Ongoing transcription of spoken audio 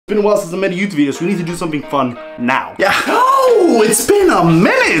been a while since I made a YouTube video, so we need to do something fun now. Yeah. Oh, it's been a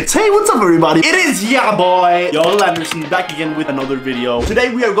minute. Hey, what's up, everybody? It is your boy, Jarl Andersen, back again with another video.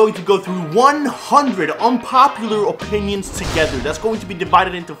 Today, we are going to go through 100 unpopular opinions together. That's going to be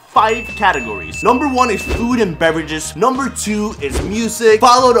divided into 5 categories. Number 1 is food and beverages. Number 2 is music,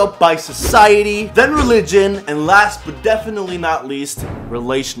 followed up by society, then religion, and last but definitely not least,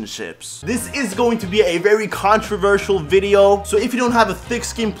 relationships. This is going to be a very controversial video, so if you don't have a thick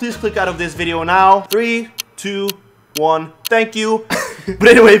skin, please click out of this video now. 3, 2, 1, thank you. But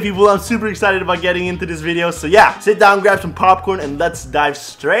anyway, people, I'm super excited about getting into this video, so yeah, sit down, grab some popcorn, and let's dive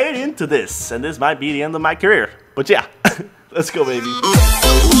straight into this. And this might be the end of my career, but yeah, let's go, baby. I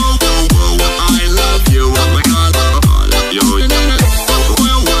love you, oh my God, I love you.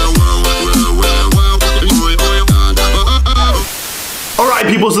 Alright,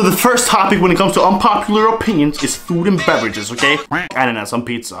 people, so the first topic when it comes to unpopular opinions is food and beverages, okay? I don't know, some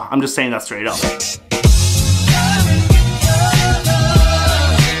pizza. I'm just saying that straight up.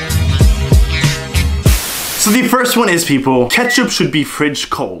 So the first one is, people, ketchup should be fridge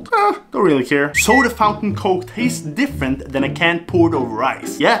cold. Don't really care. Soda fountain Coke tastes different than a can poured over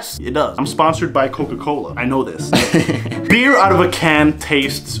ice. Yes, it does. I'm sponsored by Coca-Cola. I know this. Beer out of a can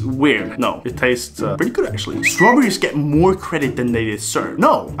tastes weird. No, it tastes pretty good, actually. Strawberries get more credit than they deserve.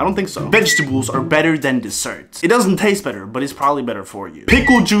 No, I don't think so. Vegetables are better than desserts. It doesn't taste better, but it's probably better for you.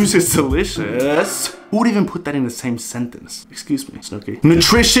 Pickle juice is delicious. Who would even put that in the same sentence? Excuse me, Snooki.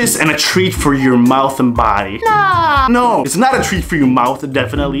 Nutritious and a treat for your mouth and body. Nah. No, it's not a treat for your mouth,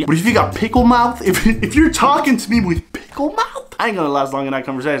 definitely. But if you got pickle mouth, if you're talking to me with pickle mouth, I ain't gonna last long in that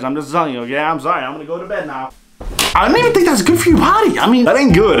conversation. I'm just telling you, okay? I'm sorry, I'm gonna go to bed now. I don't even think that's good for your body. I mean, that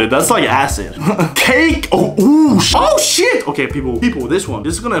ain't good. That's like acid. Cake. Oh shit. Okay, people, this one.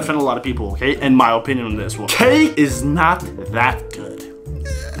 This is gonna offend a lot of people, okay? In my opinion on this one. Cake is not that good.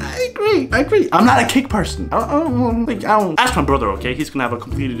 I agree. I'm not a cake person. I don't. Ask my brother, okay? He's gonna have a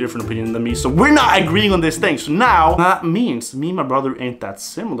completely different opinion than me. So we're not agreeing on this thing. So now, that means me and my brother ain't that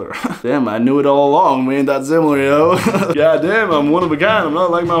similar. Damn, I knew it all along. We ain't that similar, yo. God damn, I'm one of a kind. I'm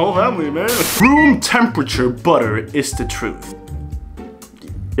not like my whole family, man. Room temperature butter is the truth.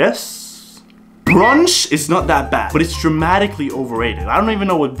 Yes. Brunch is not that bad, but it's dramatically overrated. I don't even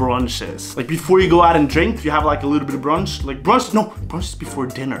know what brunch is. Like, before you go out and drink, you have like a little bit of brunch. Like, brunch is before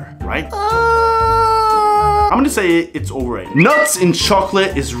dinner, right? I'm gonna say it's overrated. Nuts in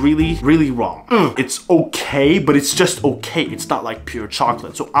chocolate is really, really wrong. It's okay, but it's just okay. It's not like pure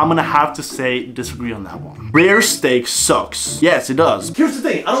chocolate. So I'm gonna have to say disagree on that one. Rare steak sucks. Yes, it does. Here's the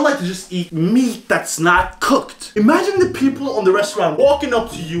thing. I don't like to just eat meat that's not cooked. Imagine the people on the restaurant walking up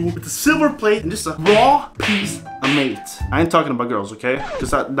to you with a silver plate and just a raw piece of meat. I ain't talking about girls, okay?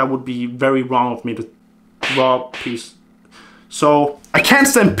 Because that would be very wrong of me to raw piece. So, I can't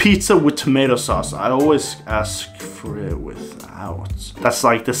stand pizza with tomato sauce. I always ask for it without. That's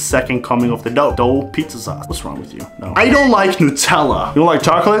like the second coming of the dough pizza sauce. What's wrong with you? No. I don't like Nutella. You don't like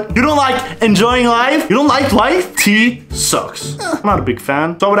chocolate? You don't like enjoying life? You don't like life? Tea sucks. I'm not a big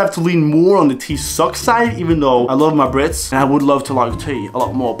fan. So I would have to lean more on the tea sucks side, even though I love my Brits and I would love to like tea a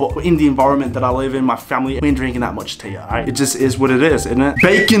lot more. But in the environment that I live in, my family, we ain't drinking that much tea, alright? It just is what it is, isn't it?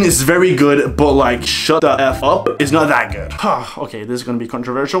 Bacon is very good, but like, shut the F up. It's not that good. Okay, this is gonna be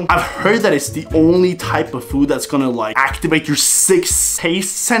controversial. I've heard that it's the only type of food that's gonna like activate your 6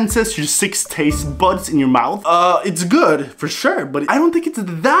 taste senses, your 6 taste buds in your mouth. It's good for sure, but I don't think it's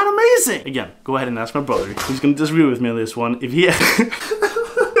that amazing. Again, go ahead and ask my brother. He's gonna disagree with me on this one. If he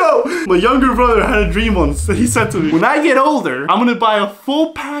Yo, my younger brother had a dream once. He said to me, when I get older, I'm gonna buy a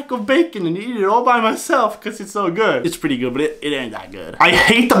full pack of bacon and eat it all by myself because it's so good. It's pretty good, but it ain't that good. I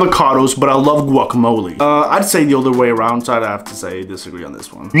hate avocados, but I love guacamole. I'd say the other way around, so I'd have to say disagree on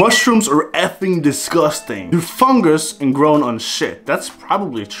this one. Mushrooms are effing disgusting. They're fungus and grown on shit. That's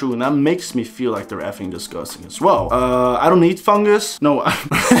probably true, and that makes me feel like they're effing disgusting as well. I don't eat fungus. No,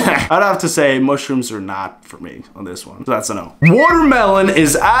 I'd have to say mushrooms are not for me on this one. So that's a no. Watermelon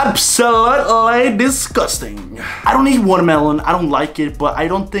is absolutely disgusting. I don't eat watermelon. I don't like it, but I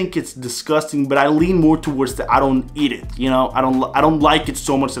don't think it's disgusting, but I lean more towards the I don't eat it, you know? I don't like it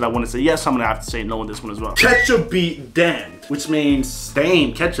so much that I want to say yes. I'm gonna have to say no on this one as well. Ketchup be damned, which means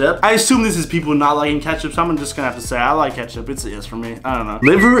damn ketchup. I assume this is people not liking ketchup, so I'm just gonna have to say I like ketchup. It's a yes for me. I don't know.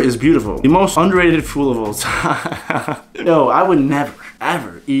 Liver is beautiful. The most underrated food of all time. No, I would never.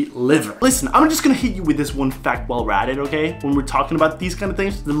 ever eat liver. Listen, I'm just gonna hit you with this one fact while we're at it, okay? When we're talking about these kind of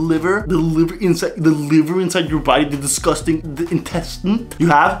things, the liver inside your body, the disgusting intestine you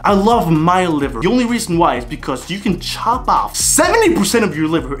have. I love my liver. The only reason why is because you can chop off 70% of your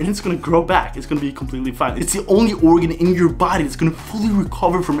liver and it's gonna grow back. It's gonna be completely fine. It's the only organ in your body that's gonna fully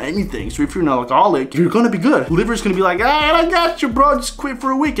recover from anything. So if you're an alcoholic, you're gonna be good. The liver is gonna be like, I got you, bro. Just quit for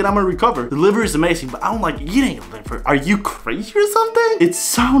a week and I'm gonna recover. The liver is amazing, but I don't like eating liver. Are you crazy or something? It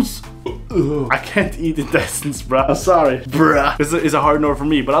sounds... Ugh. I can't eat intestines, bruh. I'm sorry. Bruh. It's a hard no for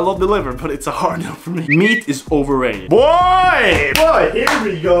me, but I love the liver, but it's a hard no for me. Meat is overrated. Boy, here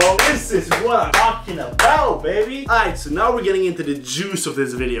we go. This is what I'm talking about, baby. Alright, so now we're getting into the juice of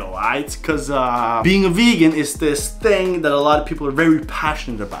this video, alright? Because being a vegan is this thing that a lot of people are very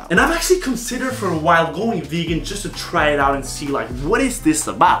passionate about. And I've actually considered for a while going vegan just to try it out and see like, what is this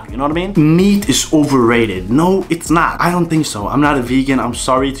about? You know what I mean? Meat is overrated. No, it's not. I don't think so. I'm not a vegan. I'm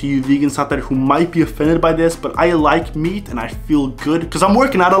sorry to you vegans out there who might be offended by this, but I like meat and I feel good because I'm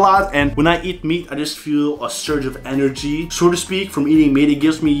working out a lot, and when I eat meat I just feel a surge of energy, so to speak, from eating meat. It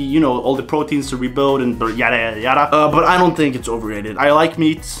gives me, you know, all the proteins to rebuild and yada yada yada. But I don't think it's overrated. I like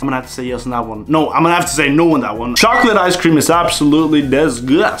meat. I'm gonna have to say yes on that one. No, I'm gonna have to say no on that one. Chocolate ice cream is absolutely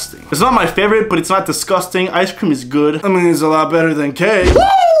disgusting. It's not my favorite, but it's not disgusting. Ice cream is good. I mean, it's a lot better than cake.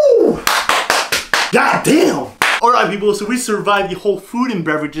 Woo! God damn! Alright people, so we survived the whole food and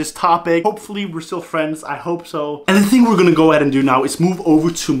beverages topic. Hopefully we're still friends, I hope so. And the thing we're gonna go ahead and do now is move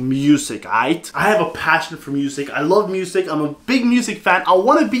over to music, alright? I have a passion for music. I love music. I'm a big music fan. I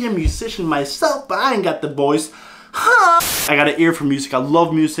want to be a musician myself, but I ain't got the voice. I got an ear for music. I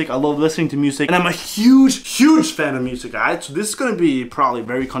love music. I love listening to music. And I'm a huge fan of music, alright? So this is gonna be probably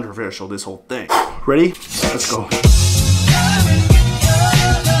very controversial, this whole thing. Ready? Let's go.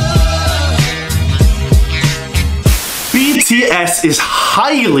 BTS is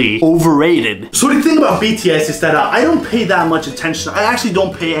highly overrated. So the thing about BTS is that I don't pay that much attention. I actually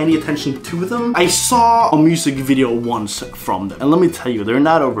don't pay any attention to them. I saw a music video once from them, and let me tell you, they're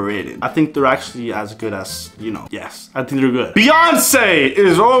not overrated. I think they're actually as good as, you know, yes, I think they're good. Beyonce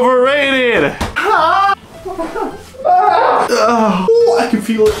is overrated. Oh, I can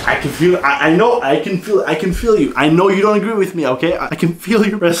feel it. I can feel it. I know. I can feel it. I can feel you. I know you don't agree with me, okay? I can feel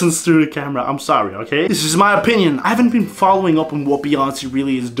your presence through the camera. I'm sorry, okay? This is my opinion. I haven't been following up on what Beyonce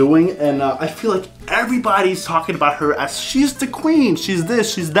really is doing, and I feel like everybody's talking about her as she's the queen. She's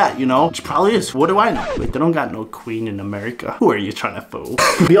this, she's that, you know? She probably is. What do I know? Wait, they don't got no queen in America. Who are you trying to fool?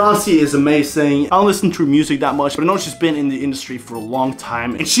 Beyonce is amazing. I don't listen to her music that much, but I know she's been in the industry for a long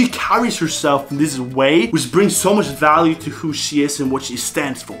time, and she carries herself in this way, which brings so much value to who she is and what she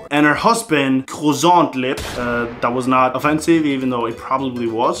stands for. And her husband, croissant lip, that was not offensive, even though it probably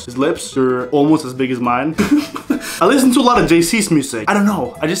was. His lips are almost as big as mine. I listen to a lot of JC's music. I don't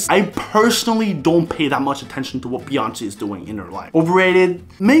know. I personally don't pay that much attention to what Beyonce is doing in her life. Overrated?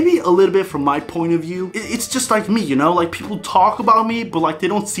 Maybe a little bit from my point of view. It's just like me, you know? Like, people talk about me, but like they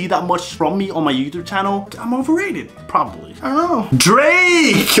don't see that much from me on my YouTube channel. I'm overrated, probably. I don't know.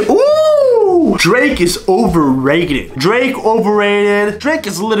 Drake! Ooh! Drake is overrated. Drake overrated. Drake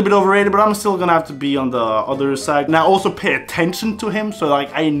is a little bit overrated, but I'm still gonna have to be on the other side. Now, also pay attention to him, so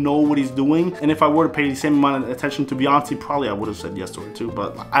like I know what he's doing. And if I were to pay the same amount of attention to Beyonce, probably I would have said yes to her too,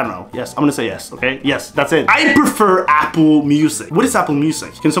 but I don't know. Yes, I'm gonna say yes, okay? Yes, that's it. I prefer Apple Music. What is Apple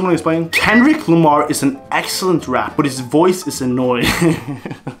Music? Can someone explain? Kendrick Lamar is an excellent rap, but his voice is annoying.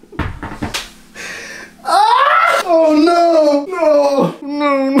 Oh no.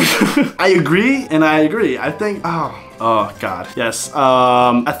 I agree, and I agree. I think, oh god, yes.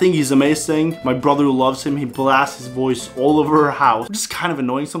 I think he's amazing. My brother loves him. He blasts his voice all over her house. It's just kind of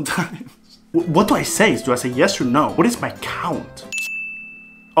annoying sometimes. What do I say? Do I say yes or no? What is my count?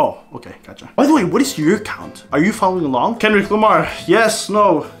 Oh, okay, gotcha. By the way, what is your count? Are you following along? Kendrick Lamar, yes,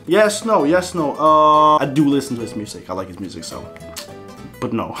 no, yes, no, yes, no. I do listen to his music. I like his music, so.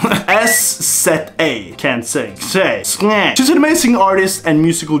 But no. S-Set-A can't sing. Say. She's an amazing artist and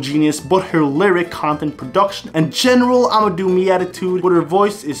musical genius, but her lyric, content, production, and general I'ma do me attitude, but her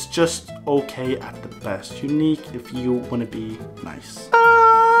voice is just okay at the best. Unique if you wanna be nice.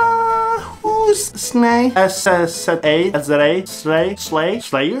 Who's Snay? S-Set-A? S-Z-A? Slay? Slay?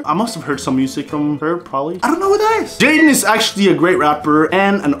 Slayer? I must have heard some music from her, probably. I don't know what that is. Jaden is actually a great rapper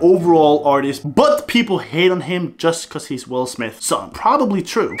and an overall artist, but people hate on him just because he's Will Smith's son. Probably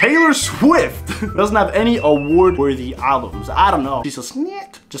true. Taylor Swift doesn't have any award-worthy albums. I don't know. She's a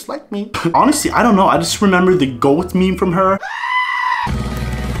snack, just like me. Honestly, I don't know. I just remember the GOAT meme from her.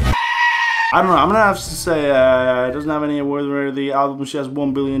 I don't know. I'm gonna have to say it doesn't have any award-worthy album. She has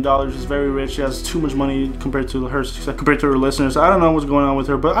 $1 billion. She's very rich. She has too much money compared to her listeners. I don't know what's going on with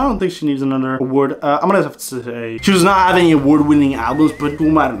her, but I don't think she needs another award. I'm gonna have to say she does not have any award-winning albums, but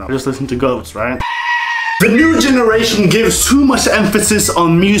boom, I don't know. Just listen to GOATs, right? The new generation gives too much emphasis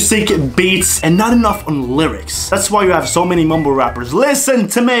on music, beats, and not enough on lyrics. That's why you have so many mumble rappers. Listen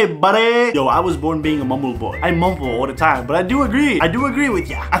to me, buddy. Yo, I was born being a mumble boy. I mumble all the time, but I do agree. I do agree with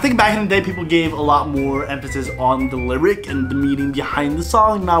ya. I think back in the day, people gave a lot more emphasis on the lyric and the meaning behind the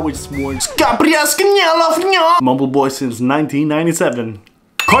song. Now it's more mumble boy since 1997.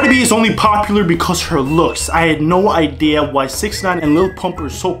 Cardi B is only popular because her looks. I had no idea why 6ix9ine and Lil Pump are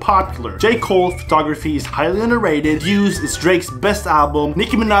so popular. J. Cole photography is highly underrated. Views is Drake's best album.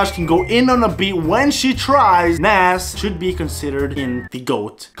 Nicki Minaj can go in on a beat when she tries. Nas should be considered in the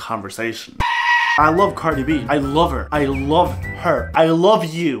GOAT conversation. I love Cardi B. I love her. I love her. I love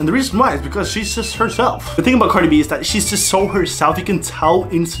you. And the reason why is because she's just herself. The thing about Cardi B is that she's just so herself. You can tell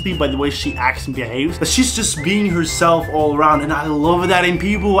instantly by the way she acts and behaves that she's just being herself all around. And I love that in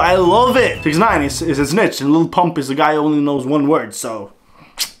people. I love it. 6ix9ine is a snitch and Lil Pump is a guy who only knows one word. So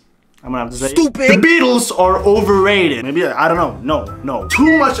I'm gonna have to say stupid. The Beatles are overrated. Maybe, I don't know. No.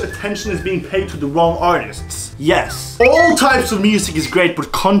 Too much attention is being paid to the wrong artists. Yes. All types of music is great,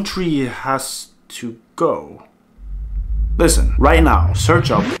 but country has to go. Listen, right now, search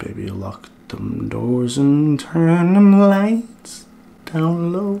up Baby Lock Them Doors and Turn Them Lights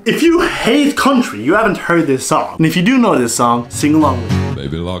Down Low. If you hate country, you haven't heard this song. And if you do know this song, sing along with me.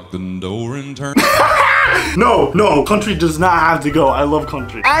 Baby lock the door and turn. No, country does not have to go. I love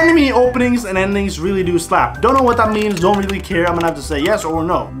country. Anime openings and endings really do slap. Don't know what that means, don't really care. I'm gonna have to say yes or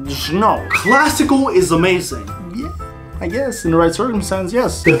no. Just no. Classical is amazing. Yeah. I guess, in the right circumstance,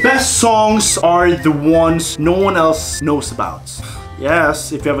 yes. The best songs are the ones no one else knows about.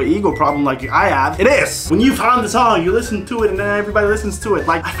 Yes, if you have an ego problem like I have, it is. When you found the song, you listen to it and then everybody listens to it.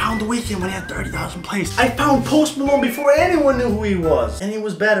 Like, I found The Weeknd when he had 30,000 plays. I found Post Malone before anyone knew who he was. And he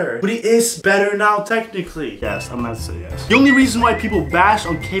was better. But he is better now, technically. Yes, I'm gonna say yes. The only reason why people bash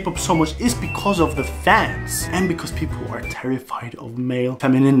on K-pop so much is because of the fans. And because people are terrified of male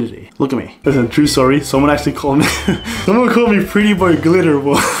femininity. Look at me. Listen, true story. Someone actually called me, someone called me Pretty Boy Glitter.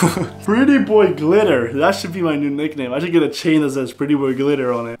 Pretty Boy Glitter. That should be my new nickname. I should get a chain that says Pretty Boy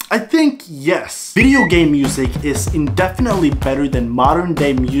Glitter on it. I think yes, video game music is indefinitely better than modern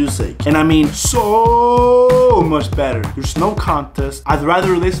day music, and I mean so much better. There's no contest. I'd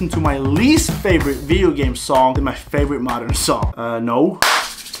rather listen to my least favorite video game song than my favorite modern song. No.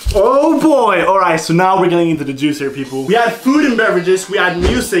 Oh boy! Alright, so now we're getting into the juice here, people. We had food and beverages, we had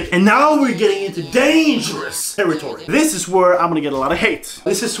music, and now we're getting into dangerous territory. This is where I'm gonna get a lot of hate.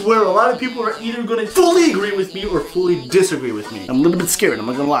 This is where a lot of people are either gonna fully agree with me or fully disagree with me. I'm a little bit scared, I'm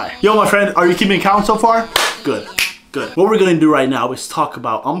not gonna lie. Yo, my friend, are you keeping count so far? Good. Good. What we're gonna do right now is talk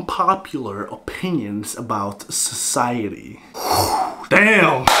about unpopular opinions about society.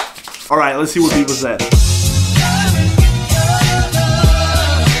 Damn! Alright, let's see what people said.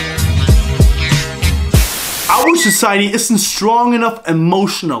 Our society isn't strong enough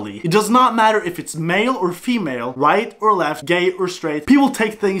emotionally. It does not matter if it's male or female, right or left, gay or straight. People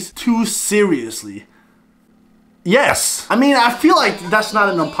take things too seriously. Yes. I mean, I feel like that's not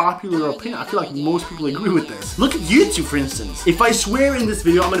an unpopular opinion. I feel like most people agree with this. Look at YouTube, for instance. If I swear in this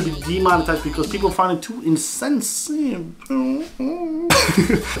video, I'm gonna be demonetized because people find it too insensitive.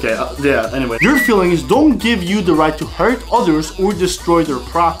 Okay, yeah, anyway. Your feelings don't give you the right to hurt others or destroy their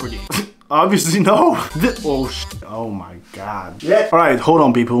property. Obviously no. Oh my god. Yeah. Alright, hold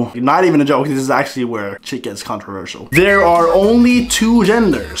on, people. Not even a joke. This is actually where shit gets controversial. There are only two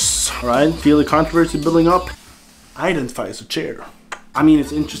genders. Alright, feel the controversy building up? I identify as a chair. I mean,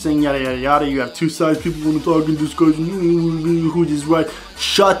 it's interesting, yada yada yada. You have two sides, people want to talk and discuss who is right.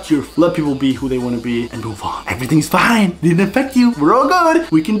 Shut your, let people be who they want to be and move on. Everything's fine. Didn't affect you. We're all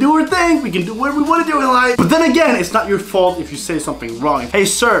good. We can do our thing. We can do what we want to do in life. But then again, it's not your fault if you say something wrong. Hey,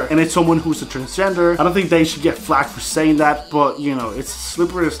 sir, and it's someone who's a transgender. I don't think they should get flagged for saying that, but you know, it's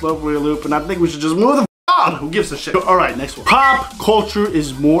slippery loop, and I think we should just move the on. Who gives a shit? Alright, next one. Pop culture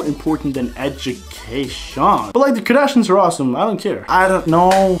is more important than education. But like, the Kardashians are awesome. I don't care. I don't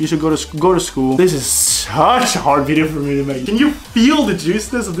know. You should go to school. This is such a hard video for me to make. Can you feel the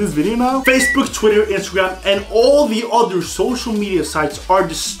juiciness of this video now? Facebook, Twitter, Instagram, and all the other social media sites are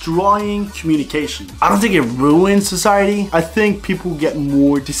destroying communication. I don't think it ruins society. I think people get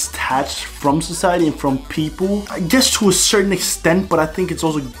more detached from society and from people. I guess to a certain extent, but I think it's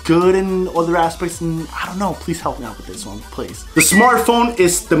also good in other aspects, and I don't know. Please help me out with this one, please. The smartphone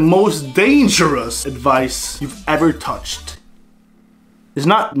is the most dangerous advice you've ever touched. It's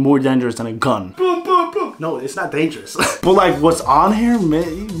not more dangerous than a gun. Boom, boom, boom. No, it's not dangerous. But like what's on here,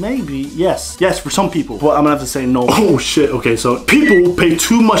 maybe, yes. Yes, for some people. But I'm gonna have to say no. Oh shit, okay, so people pay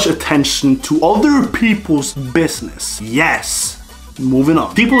too much attention to other people's business. Yes. Moving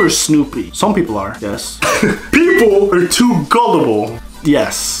on. People are snoopy. Some people are, yes. People are too gullible.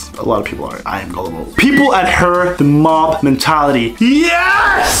 Yes, a lot of people are. I am gullible. People adhere the mob mentality.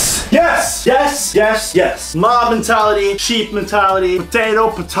 Yes! Yes! Yes! Yes! Yes! Mob mentality, sheep mentality,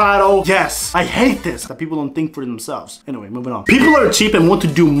 potato. Yes! I hate this, that people don't think for themselves. Anyway, moving on. People are cheap and want to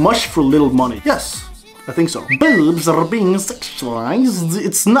do much for little money. Yes. I think so. Boobs are being sexualized.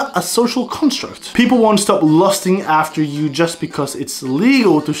 It's not a social construct. People won't stop lusting after you just because it's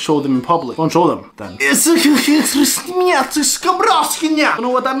legal to show them in public. Don't show them, then. I don't know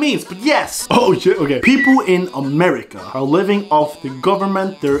what that means, but yes. Oh shit, okay. People in America are living off the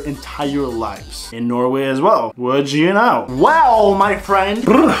government their entire lives. In Norway as well. Would you know? Well, my friend.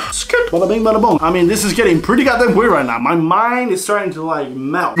 Bada bing, bada boom. I mean, this is getting pretty goddamn weird right now. My mind is starting to like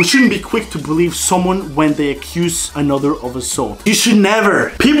melt. We shouldn't be quick to believe someone when they accuse another of assault. You should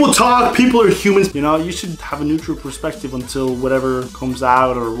never. People talk, people are humans. You know, you should have a neutral perspective until whatever comes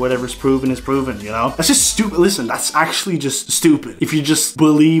out or whatever's proven is proven, you know? That's just stupid. Listen, that's actually just stupid. If you just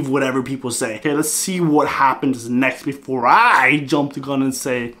believe whatever people say. Okay, let's see what happens next before I jump the gun and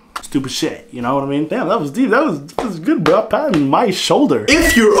say stupid shit. You know what I mean? Damn, that was deep. That was good, bro. Patting my shoulder.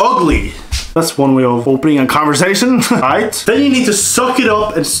 If you're ugly, that's one way of opening a conversation, right? Then you need to suck it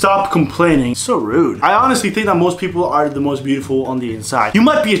up and stop complaining. So rude. I honestly think that most people are the most beautiful on the inside. You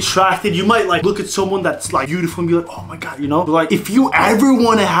might be attracted, you might like look at someone that's like beautiful and be like, oh my god, you know? But like, if you ever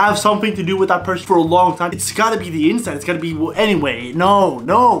want to have something to do with that person for a long time, it's gotta be the inside. It's gotta be, well, anyway, no,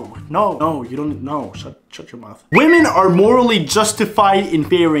 you don't, no, shut your mouth. Women are morally justified in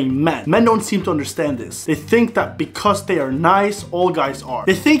fearing men. Men don't seem to understand this. They think that because they are nice, all guys are.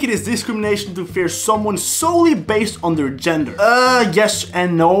 They think it is discrimination to fear someone solely based on their gender. Yes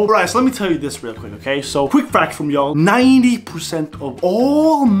and no. Alright, so let me tell you this real quick, okay? So, quick fact from y'all. 90% of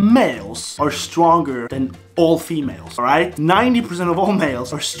all males are stronger than all females, all right? 90% of all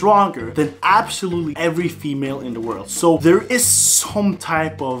males are stronger than absolutely every female in the world. So there is some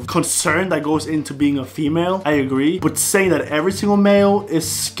type of concern that goes into being a female, I agree, but saying that every single male is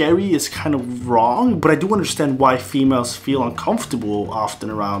scary is kind of wrong. But I do understand why females feel uncomfortable often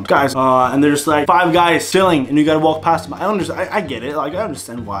around guys, and there's like 5 guys chilling and you gotta walk past them. I understand, I get it, like I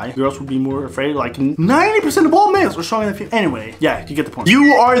understand why girls would be more afraid. Like 90% of all males are stronger than females. Anyway, yeah, you get the point.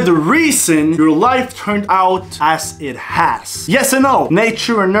 You are the reason your life turned out as it has. Yes and no.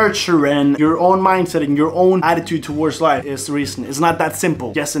 Nature and nurture and your own mindset and your own attitude towards life is the reason. It's not that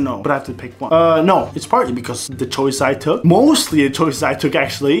simple. Yes and no. But I have to pick one. No. It's partly because the choice I took. Mostly the choice I took,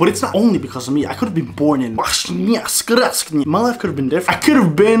 actually. But it's not only because of me. I could have been born in... My life could have been different. I could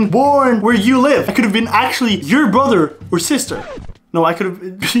have been born where you live. I could have been actually your brother or sister. No, I could have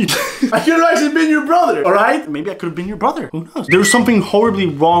been... I could have actually been your brother, alright? Maybe I could have been your brother. Who knows? There's something horribly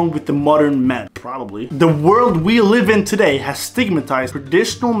wrong with the modern man. Probably. The world we live in today has stigmatized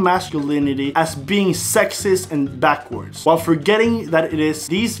traditional masculinity as being sexist and backwards, while forgetting that it is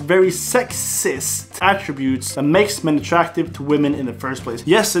these very sexist attributes that makes men attractive to women in the first place.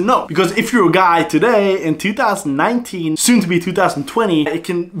 Yes and no. Because if you're a guy today, in 2019, soon to be 2020, it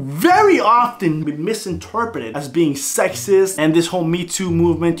can very often be misinterpreted as being sexist. And this whole Me Too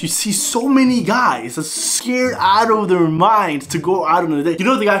movement, you see so many guys that's scared out of their minds to go out on a date. You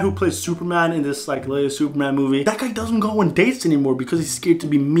know the guy who plays Superman in this like latest Superman movie? That guy doesn't go on dates anymore because he's scared to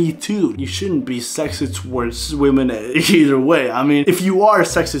be Me Too. You shouldn't be sexist towards women either way. I mean, if you are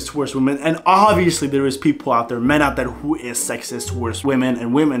sexist towards women, and obviously there is people out there, men out there who is sexist towards women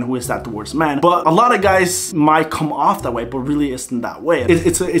and women who is that towards men, but a lot of guys might come off that way, but really isn't that way.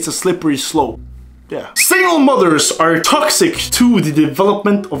 It's a slippery slope. Yeah. Single mothers are toxic to the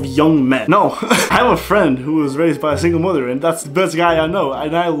development of young men. No, I have a friend who was raised by a single mother, and that's the best guy I know,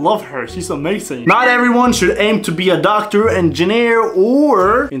 and I love her. She's amazing. Not everyone should aim to be a doctor, engineer,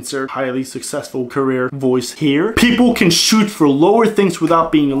 or insert highly successful career voice here. People can shoot for lower things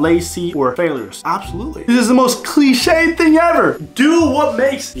without being lazy or failures. Absolutely. This is the most cliche thing ever. Do what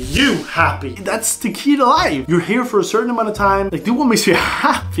makes you happy. That's the key to life. You're here for a certain amount of time. Like, do what makes you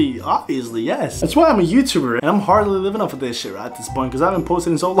happy. Obviously, yes. That's why I'm a YouTuber, and I'm hardly living off of this shit at this point because I haven't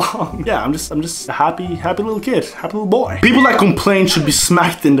posted in so long. Yeah, I'm just a happy little kid, happy little boy. People that complain should be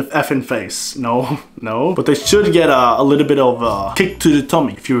smacked in the effing face. No, but they should get a little bit of a kick to the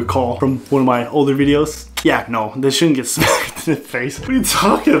tummy, if you recall from one of my older videos. Yeah, no, they shouldn't get smacked. Smacked in the face? What are you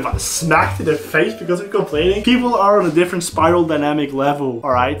talking about? Smacked in the face because of complaining? People are on a different spiral dynamic level,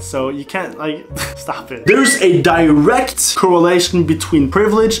 alright? So you can't, like, stop it. There's a direct correlation between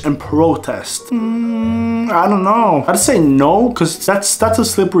privilege and protest. I don't know. I'd say no, because that's a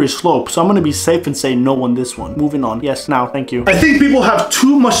slippery slope. So I'm gonna be safe and say no on this one. Moving on. Yes, now, thank you. I think people have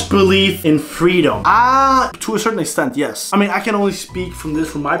too much belief in freedom. To a certain extent, yes. I mean, I can only speak from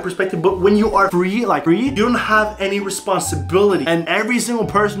my perspective, but when you are free, you don't have any responsibility. And every single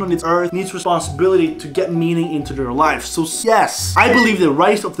person on this earth needs responsibility to get meaning into their life. So yes, I believe the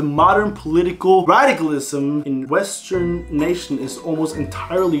rise of the modern political radicalism in Western nation is almost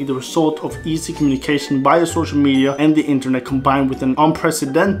entirely the result of easy communication via social media and the internet, combined with an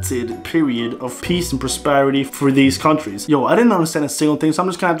unprecedented period of peace and prosperity for these countries. Yo, I didn't understand a single thing, so I'm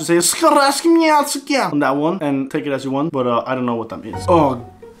just gonna have to say on that one and take it as you want, but I don't know what that means. Oh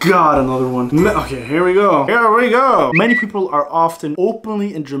God, another one. Okay, here we go. Here we go. Many people are often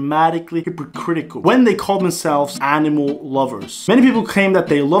openly and dramatically hypocritical when they call themselves animal lovers. Many people claim that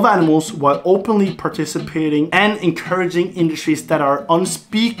they love animals while openly participating and encouraging industries that are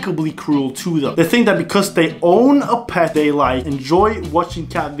unspeakably cruel to them. They think that because they own a pet they like, enjoy watching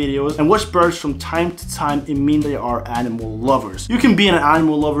cat videos, and watch birds from time to time, it means they are animal lovers. You can be an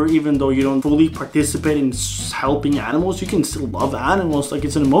animal lover even though you don't fully participate in helping animals. You can still love animals like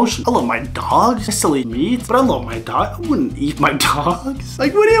it's an emotion. I love my dogs. I still eat meat, but I love my dog. I wouldn't eat my dogs.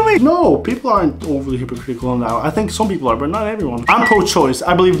 Like, what do you mean? No, people aren't overly hypocritical now. I think some people are, but not everyone. I'm pro-choice.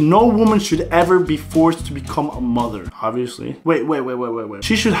 I believe no woman should ever be forced to become a mother. Obviously. Wait.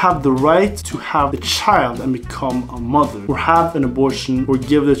 She should have the right to have the child and become a mother, or have an abortion, or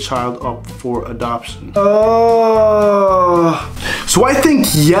give the child up for adoption. So I think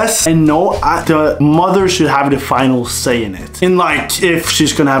yes and no. The mother should have the final say in it. In like, if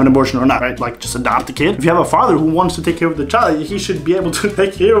she's gonna have an abortion or not, right? Like, just adopt the kid. If you have a father who wants to take care of the child, he should be able to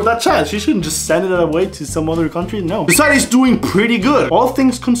take care of that child. She shouldn't just send it away to some other country. No. Society's doing pretty good. All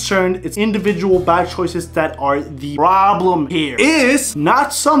things concerned, it's individual bad choices that are the problem here. It is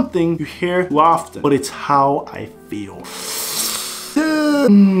not something you hear too often, but it's how I feel.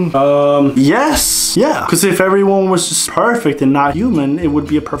 Yes. Yeah. Because if everyone was just perfect and not human, it would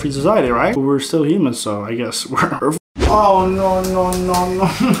be a perfect society, right? But we're still human, so I guess we're perfect. Oh, no.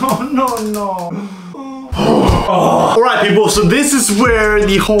 Alright people, so this is where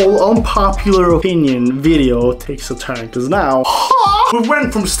the whole unpopular opinion video takes a turn, because now we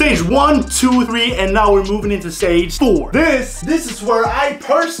went from stage 1, 2, 3, and now we're moving into stage 4. This is where I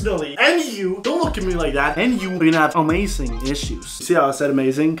personally, and you, don't look at me like that, and you are gonna have amazing issues. See how I said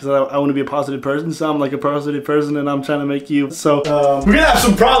amazing? Because I want to be a positive person, so I'm like a positive person and I'm trying to make you. So we're gonna have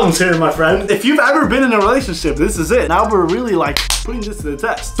some problems here, my friend. If you've ever been in a relationship, this is it. Now we're really like putting this to the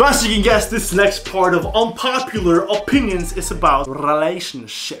test. So as you can guess, this next part of unpopular opinions is about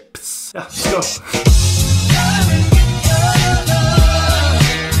relationships. Yeah, let's go.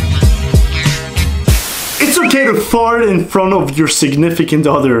 It's okay to fart in front of your significant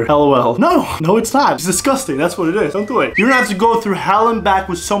other. LOL. No, it's not. It's disgusting. That's what it is. Don't do it. You don't have to go through hell and back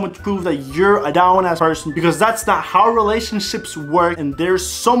with someone to prove that you're a down-ass person, because that's not how relationships work, and there's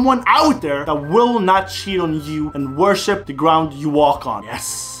someone out there that will not cheat on you and worship the ground you walk on.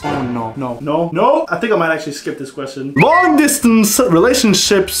 Yes. Oh no. I think I might actually skip this question. Long distance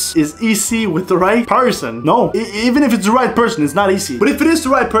relationships is easy with the right person. No, even if it's the right person, it's not easy. But if it is the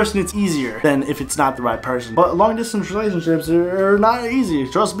right person, it's easier than if it's not the right person. But long distance relationships are not easy.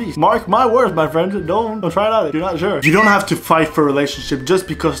 Trust me. Mark my words, my friend. Don't try it out if you're not sure. You don't have to fight for a relationship just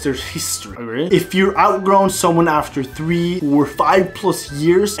because there's history. Okay? If you're outgrown someone after 3 or 5+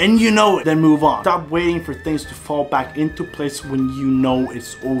 years and you know it, then move on. Stop waiting for things to fall back into place when you know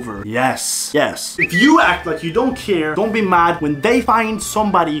it's over. Yes. If you act like you don't care, don't be mad when they find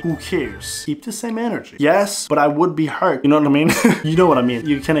somebody who cares. Keep the same energy. Yes, but I would be hurt. You know what I mean? You know what I mean.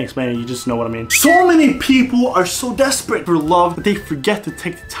 You can't explain it. You just know what I mean. So many people are so desperate for love that they forget to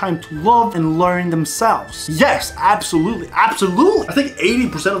take the time to love and learn themselves. Yes, absolutely. I think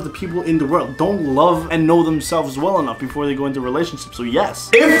 80% of the people in the world don't love and know themselves well enough before they go into relationships. So yes.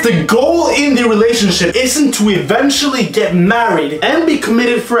 If the goal in the relationship isn't to eventually get married and be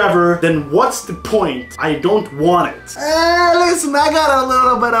committed forever, then what's the point? I don't want it. Listen, I got a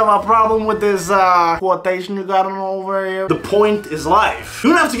little bit of a problem with this quotation you got on over here. The point is life.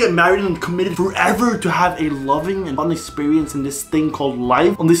 You don't have to get married and committed forever to have a loving and fun experience in this thing called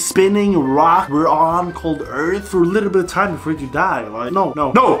life, on this spinning rock we're on called Earth, for a little bit of time before you die. Like,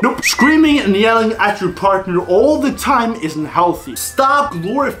 nope. Screaming and yelling at your partner all the time isn't healthy. Stop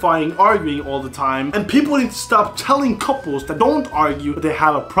glorifying arguing all the time, and people need to stop telling couples that don't argue that they have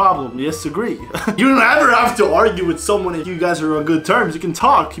have a problem. Yes, agree. You don't ever have to argue with someone if you guys are on good terms. You can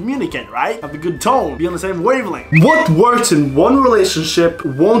talk, communicate, right? Have a good tone, be on the same wavelength. What works in one relationship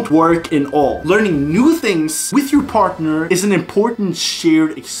won't work in all. Learning new things with your partner is an important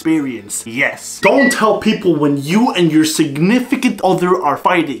shared experience. Yes. Don't tell people when you and your significant other are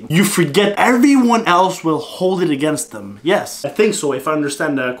fighting. You forget everyone else will hold it against them. Yes, I think so, if I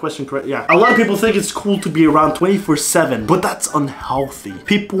understand the question correctly. Yeah. A lot of people think it's cool to be around 24/7, but that's unhealthy.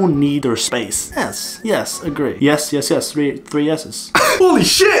 People need their space. Yes, agree. Yes. Three yeses. Holy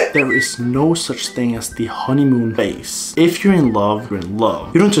shit! There is no such thing as the honeymoon phase. If you're in love, you're in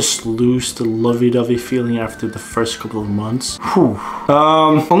love. You don't just lose the lovey-dovey feeling after the first couple of months. Whew.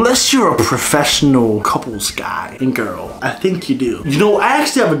 Unless you're a professional couples guy and girl, I think you do. You know, I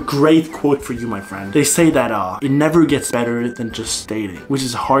actually have a great quote for you, my friend. They say that it never gets better than just dating, which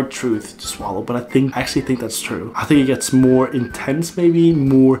is a hard truth to swallow, but I actually think that's true. I think it gets more intense, maybe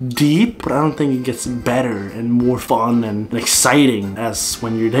more deep, but I don't think it gets better and more fun and exciting as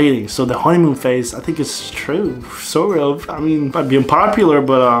when you're dating. So the honeymoon phase, I think it's true. Sort of. I mean, might be unpopular,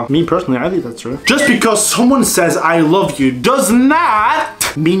 but me personally, I think that's true. Just because someone says I love you does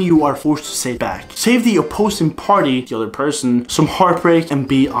not mean you are forced to say it back. Save the opposing party, the other person, some heartbreak and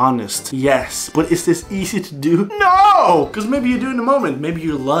be honest. Yes, but is this easy to do? No! Because maybe you do in the moment. Maybe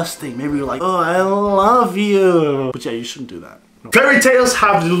you're lusting. Maybe you're like, oh, I love you. But yeah, you shouldn't do that. No. Fairy tales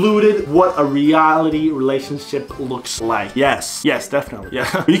have diluted what a reality relationship looks like. Yes, definitely.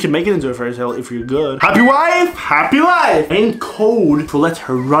 Yeah, you can make it into a fairy tale if you're good. Happy wife, happy life. Ain't code to let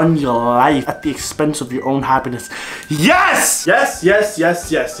her run your life at the expense of your own happiness. Yes,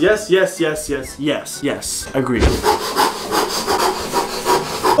 agreed.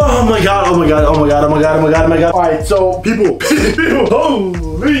 Oh my god. Alright, so people,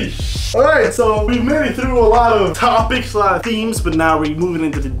 holy shit. Alright, so we've made it through a lot of topics, a lot of themes, but now we're moving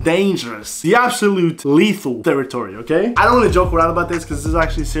into the dangerous, the absolute lethal territory, okay? I don't want to joke around about this because this is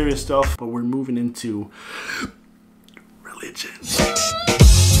actually serious stuff, but we're moving into religion.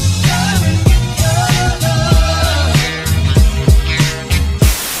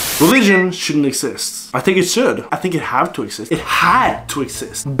 Religion shouldn't exist. I think it should. I think it had to exist. It had to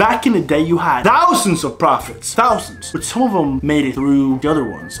exist. Back in the day, you had thousands of prophets. Thousands. But some of them made it through the other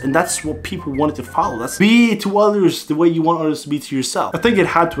ones. And that's what people wanted to follow. That's be to others the way you want others to be to yourself. I think it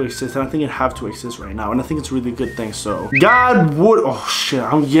had to exist. And I think it have to exist right now. And I think it's a really good thing. So God would... Oh shit,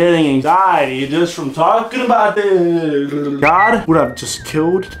 I'm getting anxiety just from talking about this. God would have just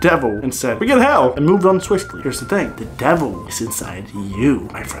killed the devil and said, forget hell, and moved on swiftly. Here's the thing. The devil is inside you,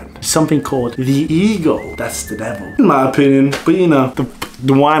 my friend. Something called the ego. That's the devil, in my opinion. But you know,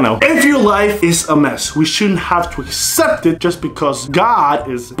 the wino. If your life is a mess, we shouldn't have to accept it just because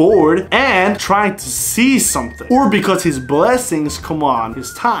God is bored and trying to see something, or because his blessings come on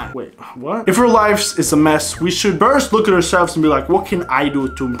his time. Wait, what? If our life is a mess, we should first look at ourselves and be like, what can I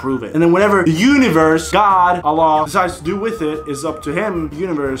do to improve it? And then whatever the universe, God, Allah, decides to do with it is up to him. The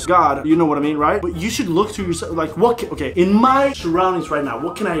universe, God, you know what I mean, right? But you should look to yourself like, okay, in my surroundings right now,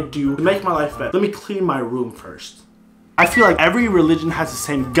 what can I do to make my life better? Let me clean my room first. I feel like every religion has the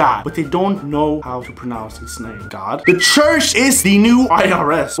same God, but they don't know how to pronounce its name. God? The church is the new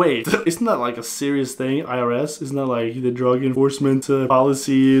IRS. Wait, isn't that like a serious thing, IRS? Isn't that like the drug enforcement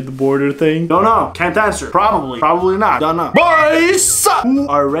policy, the border thing? Don't know. Can't answer. Probably not. Don't know. Boys who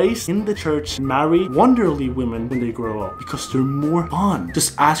are raised in the church marry wonderly women when they grow up because they're more fun.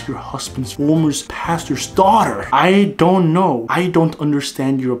 Just ask your husband's former pastor's daughter. I don't know. I don't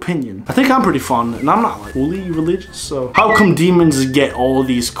understand your opinion. I think I'm pretty fun, and I'm not like fully religious, so how come demons get all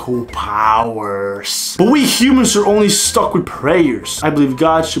these cool powers? But we humans are only stuck with prayers. I believe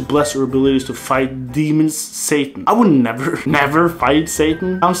God should bless our abilities to fight demons, Satan. I would never fight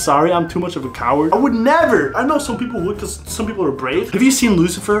Satan. I'm sorry, I'm too much of a coward. I would never. I know some people would because some people are brave. Have you seen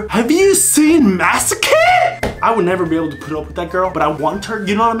Lucifer? Have you seen Massacre? I would never be able to put up with that girl, but I want her.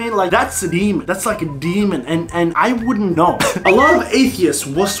 You know what I mean? Like, that's a demon. That's like a demon, and I wouldn't know. A lot of atheists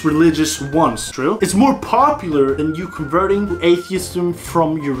was religious once, true? It's more popular than you converting to atheism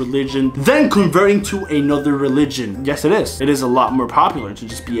from your religion, then converting to another religion. Yes, it is. It is a lot more popular to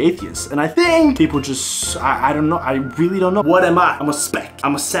just be atheist. And I think people just, I don't know. I really don't know. What am I? I'm a speck.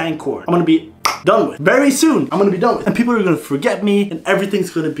 I'm a sandcorn. I'm gonna be done with. Very soon, I'm gonna be done with. And people are gonna forget me and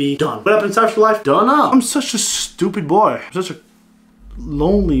everything's gonna be done. What happens after life? Don't know. I'm such a stupid boy. I'm such a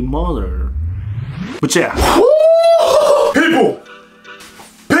lonely mother. But yeah. People!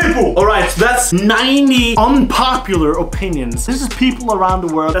 people. All right, so that's 90 unpopular opinions. This is people around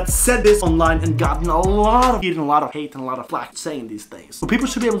the world that said this online and gotten a lot of heat and a lot of hate and a lot of flack saying these things. So people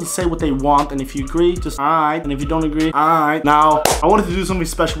should be able to say what they want, and if you agree, just alright, and if you don't agree, alright. Now, I wanted to do something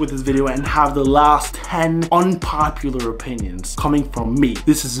special with this video and have the last 10 unpopular opinions coming from me.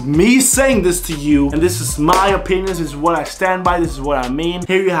 This is me saying this to you, and this is my opinion. This is what I stand by. This is what I mean.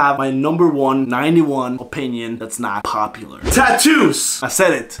 Here you have my number 191 opinion that's not popular. Tattoos! I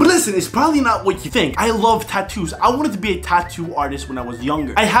said it. But listen, it's probably not what you think. I love tattoos. I wanted to be a tattoo artist when I was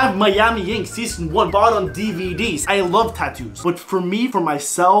younger. I have Miami Ink Season 1 bought on DVDs. I love tattoos. But for me, for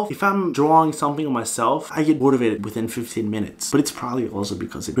myself, if I'm drawing something on myself, I get motivated within 15 minutes. But it's probably also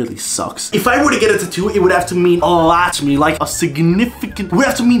because it really sucks. If I were to get a tattoo, it would have to mean a lot to me. Like a significant, it would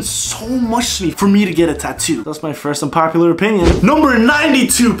have to mean so much to me for me to get a tattoo. That's my first unpopular opinion. Number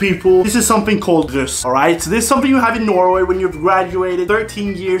 92, people. This is something called rus. Alright, so this is something you have in Norway when you've graduated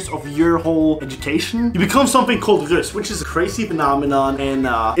 13 years of your whole education. You become something called rus, which is a crazy phenomenon, and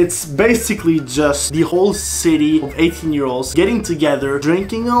it's basically just the whole city of 18-year-olds getting together,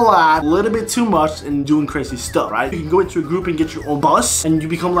 drinking a lot, a little bit too much, and doing crazy stuff, right? You can go into a group and get your own bus, and you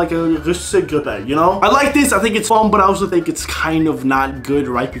become like a russegruppe, you know? I like this, I think it's fun, but I also think it's kind of not good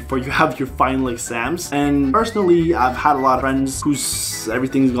right before you have your final exams. And personally, I've had a lot of friends whose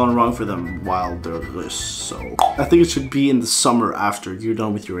everything's gone wrong for them while they're rus, so I think it should be in the summer after you're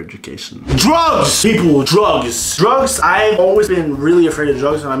done with your education. Drugs! People, drugs. Drugs, I've always been really afraid of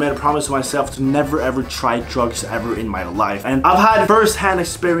drugs, and I made a promise to myself to never ever try drugs ever in my life. And I've had first-hand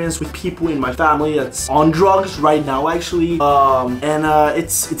experience with people in my family that's on drugs right now, actually.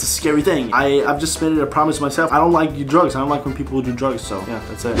 It's a scary thing. I've just made it a promise to myself. I don't like drugs. I don't like when people do drugs, so yeah,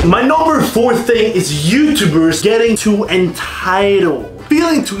 that's it. My number 4 thing is YouTubers getting too entitled.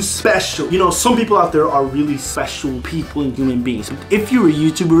 Feeling too special. You know, some people out there are really special people and human beings. But if you're a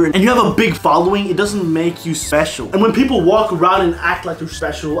YouTuber and you have a big following, it doesn't make you special. And when people walk around and act like they're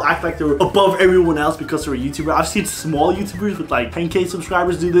special, act like they're above everyone else because they're a YouTuber, I've seen small YouTubers with like 10K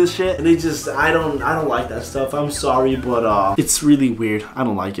subscribers do this shit, and they just, I don't like that stuff. I'm sorry, but it's really weird. I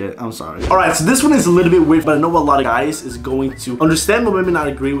don't like it. I'm sorry. Alright, so this one is a little bit weird, but I know a lot of guys is going to understand, but maybe not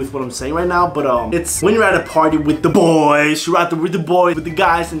agree with what I'm saying right now. But it's when you're at a party with the boys, you're out there with the boys, with the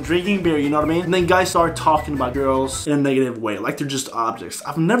guys, and drinking beer, you know what I mean? And then guys start talking about girls in a negative way, like they're just objects.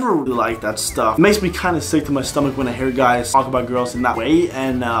 I've never really liked that stuff. It makes me kind of sick to my stomach when I hear guys talk about girls in that way,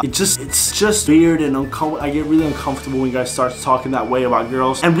 and it's just weird and uncomfortable. I get really uncomfortable when guys start talking that way about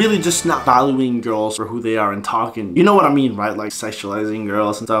girls and really just not valuing girls for who they are and talking, you know what I mean, right? Like sexualizing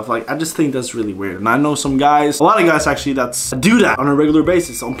girls and stuff. Like, I just think that's really weird. And I know some guys, a lot of guys actually, that do that on a regular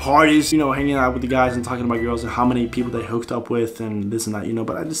basis, on parties, you know, hanging out with the guys and talking about girls and how many people they hooked up with and this and that, you know.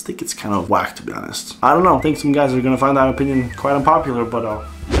 But I just think it's kind of whack, to be honest. I don't know. I think some guys are gonna find that opinion quite unpopular, but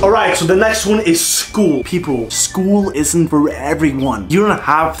Alright, so the next one is school. People, school isn't for everyone. You don't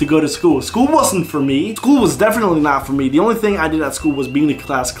have to go to school. School wasn't for me. School was definitely not for me. The only thing I did at school was being the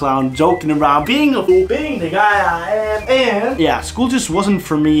class clown, joking around, being a fool, being the guy I am, and yeah, school just wasn't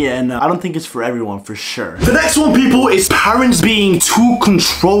for me, and I don't think it's for everyone, for sure. The next one, people, is parents being too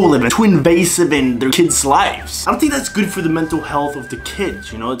controlling and too invasive in their kids' lives. I don't think that's good for the mental health of the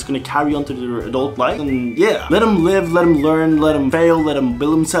kids, you know? It's gonna carry on to their adult life, and yeah, let them live, let them learn, let them fail, let them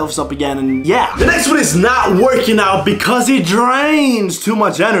build themselves up again, and yeah. The next one is not working out because it drains too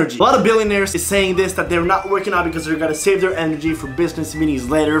much energy. A lot of billionaires is saying this, that they're not working out because they're gonna save their energy for business meetings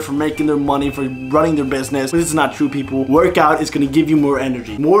later, for making their money, for running their business. But this is not true, people. Workout is gonna give you more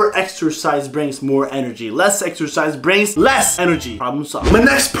energy. More exercise brings more energy. Less exercise brings less energy. Problem solved. My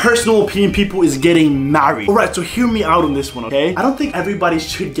next personal opinion, people, is getting married. Alright, so hear me out on this one, okay? I don't think everybody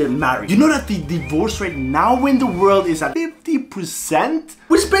should get married. You know that the divorce rate now in the world is at 50%?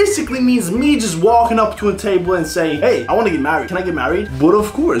 Which basically means me just walking up to a table and saying, hey, I want to get married. Can I get married? But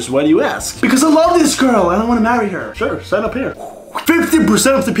of course, why do you ask? Because I love this girl and I want to marry her. Sure, sign up here.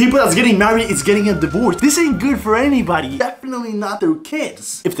 50% of the people that's getting married is getting a divorce. This ain't good for anybody. Definitely not their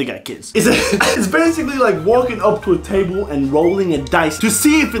kids. If they got kids. It's basically like walking up to a table and rolling a dice to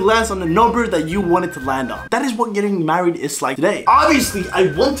see if it lands on the number that you want it to land on. That is what getting married is like today. Obviously,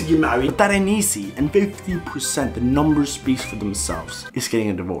 I want to get married, but that ain't easy. And 50%, the number speaks for themselves, is getting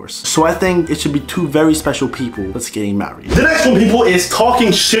a divorce. So I think it should be two very special people that's getting married. The next one, people, is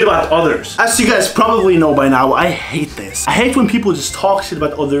talking shit about others. As you guys probably know by now, I hate this. I hate when people people just talk shit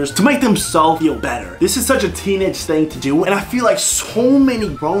about others to make themselves feel better. This is such a teenage thing to do, and I feel like so many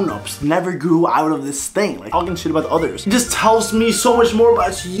grown-ups never grew out of this thing, like talking shit about others. It just tells me so much more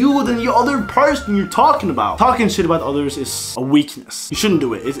about you than the other person you're talking about. Talking shit about others is a weakness. You shouldn't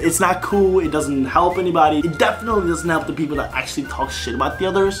do it. It's not cool. It doesn't help anybody. It definitely doesn't help the people that actually talk shit about the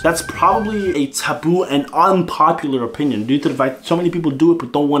others. That's probably a taboo and unpopular opinion due to the fact that so many people do it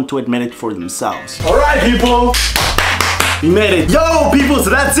but don't want to admit it for themselves. Alright, people! We made it. Yo, people, so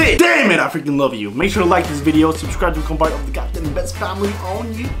that's it. Damn it, I freaking love you. Make sure to like this video, subscribe to become part of the goddamn best family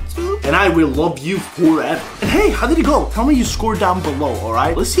on YouTube. And I will love you forever. And hey, how did it go? Tell me your score down below,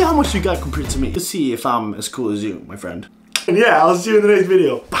 alright? Let's see how much you got compared to me. Let's see if I'm as cool as you, my friend. And yeah, I'll see you in the next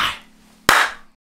video. Bye.